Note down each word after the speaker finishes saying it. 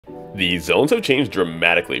The zones have changed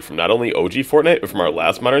dramatically from not only OG Fortnite, but from our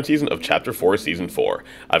last modern season of Chapter 4 Season 4.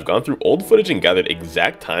 I've gone through old footage and gathered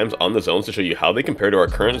exact times on the zones to show you how they compare to our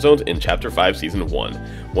current zones in Chapter 5 Season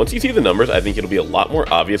 1. Once you see the numbers, I think it'll be a lot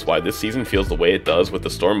more obvious why this season feels the way it does with the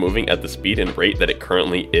storm moving at the speed and rate that it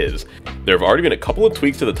currently is. There have already been a couple of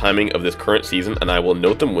tweaks to the timing of this current season, and I will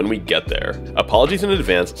note them when we get there. Apologies in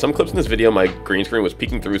advance, some clips in this video my green screen was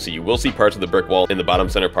peeking through, so you will see parts of the brick wall in the bottom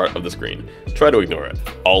center part of the screen. Try to ignore it.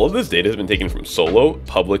 All of this data has been taken from solo,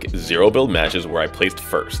 public, zero build matches where I placed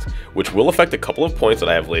first, which will affect a couple of points that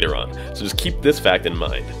I have later on, so just keep this fact in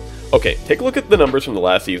mind. Okay, take a look at the numbers from the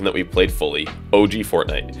last season that we played fully, OG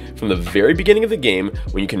Fortnite. From the very beginning of the game,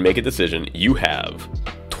 when you can make a decision, you have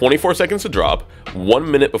 24 seconds to drop, 1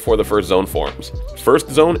 minute before the first zone forms. First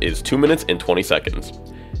zone is 2 minutes and 20 seconds.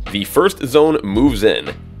 The first zone moves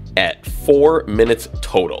in at 4 minutes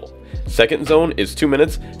total. Second zone is 2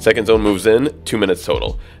 minutes, second zone moves in, 2 minutes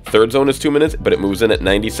total. Third zone is 2 minutes, but it moves in at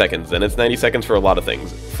 90 seconds. Then it's 90 seconds for a lot of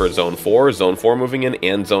things. For zone 4 moving in,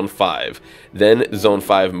 and zone 5. Then zone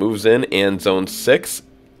 5 moves in, and zone 6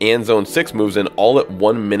 moves in, all at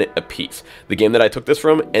 1 minute apiece. The game that I took this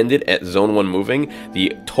from ended at zone 1 moving.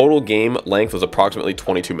 The total game length was approximately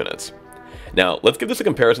 22 minutes. Now, let's give this a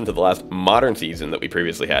comparison to the last modern season that we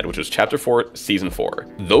previously had, which was Chapter 4, Season 4.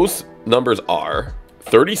 Those numbers are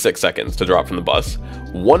 36 seconds to drop from the bus,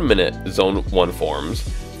 1 minute zone 1 forms,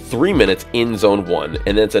 3 minutes in zone 1,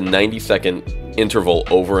 and then it's a 90-second interval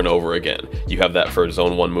over and over again. You have that for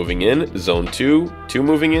zone 1 moving in, zone 2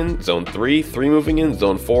 moving in, zone 3 moving in,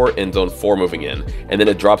 zone 4, and zone 4 moving in. And then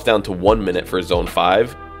it drops down to 1 minute for zone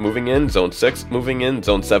 5 moving in, zone 6 moving in,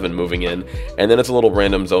 zone 7 moving in, and then it's a little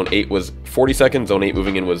random. Zone 8 was 40 seconds, zone 8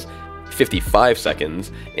 moving in was 55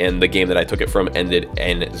 seconds, and the game that I took it from ended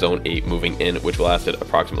in zone 8 moving in, which lasted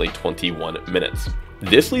approximately 21 minutes.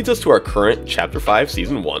 This leads us to our current Chapter 5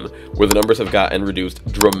 Season 1, where the numbers have gotten reduced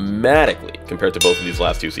dramatically compared to both of these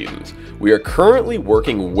last two seasons. We are currently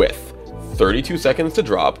working with 32 seconds to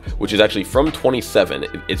drop, which is actually from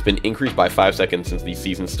 27. It's been increased by 5 seconds since the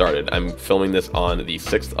season started. I'm filming this on the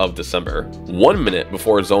 6th of December. 1 minute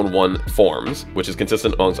before Zone 1 forms, which is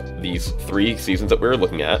consistent amongst these 3 seasons that we're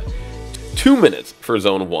looking at. 2 minutes for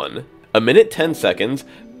Zone 1. A minute 10 seconds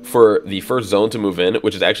for the first zone to move in,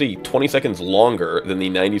 which is actually 20 seconds longer than the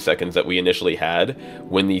 90 seconds that we initially had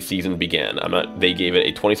when the season began. They gave it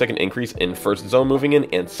a 20-second increase in first zone moving in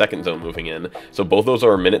and second zone moving in. So both those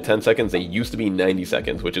are a minute 10 seconds. They used to be 90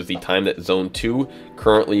 seconds, which is the time that Zone 2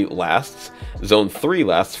 currently lasts. Zone 3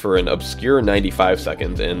 lasts for an obscure 95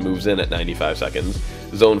 seconds and moves in at 95 seconds.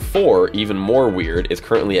 Zone 4, even more weird, is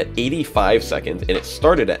currently at 85 seconds, and it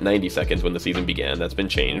started at 90 seconds when the season began. That's been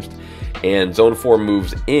changed. And Zone 4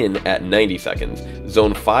 moves in at 90 seconds.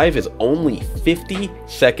 Zone 5 is only 50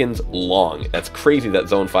 seconds long. That's crazy that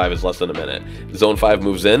Zone 5 is less than a minute. Zone 5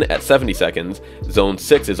 moves in at 70 seconds. Zone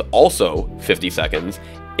 6 is also 50 seconds.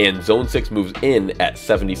 And Zone 6 moves in at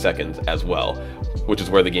 70 seconds as well, which is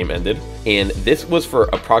where the game ended. And this was for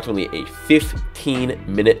approximately a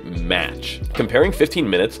 15-minute match. Comparing 15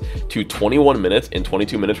 minutes to 21 minutes and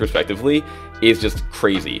 22 minutes respectively is just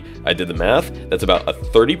crazy. I did the math. That's about a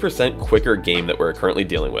 30% quicker game that we're currently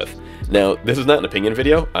dealing with. Now, this is not an opinion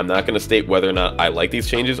video. I'm not going to state whether or not I like these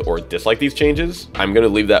changes or dislike these changes. I'm going to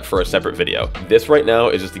leave that for a separate video. This right now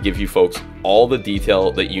is just to give you folks all the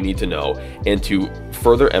detail that you need to know and to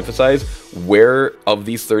further emphasize where of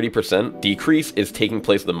these 30% decrease is taking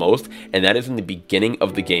place the most, and that is in the beginning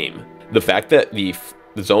of the game. The fact that the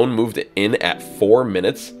zone moved in at 4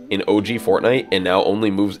 minutes in OG Fortnite and now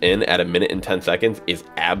only moves in at a minute and 10 seconds is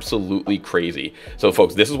absolutely crazy. So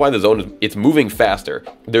folks, this is why the zone it's moving faster.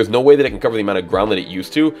 There's no way that it can cover the amount of ground that it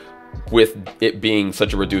used to with it being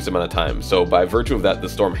such a reduced amount of time. So by virtue of that, the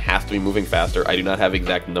storm has to be moving faster. I do not have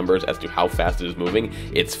exact numbers as to how fast it is moving.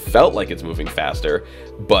 It's felt like it's moving faster,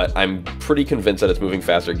 but I'm pretty convinced that it's moving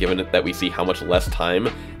faster given that we see how much less time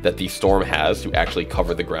that the storm has to actually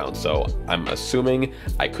cover the ground. So I'm assuming,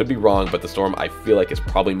 I could be wrong, but the storm I feel like is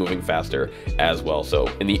probably moving faster as well. So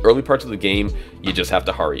in the early parts of the game, you just have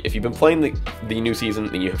to hurry. If you've been playing the new season,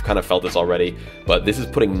 then you have kind of felt this already, but this is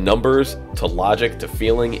putting numbers to logic to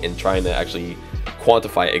feeling and trying to actually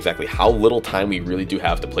quantify exactly how little time we really do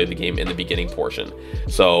have to play the game in the beginning portion.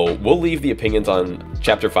 So we'll leave the opinions on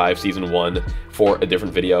Chapter 5 Season 1 for a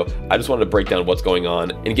different video. I just wanted to break down what's going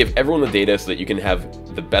on and give everyone the data so that you can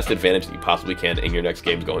have the best advantage that you possibly can in your next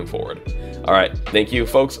games going forward. All right, thank you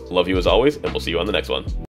folks, love you as always, and we'll see you on the next one.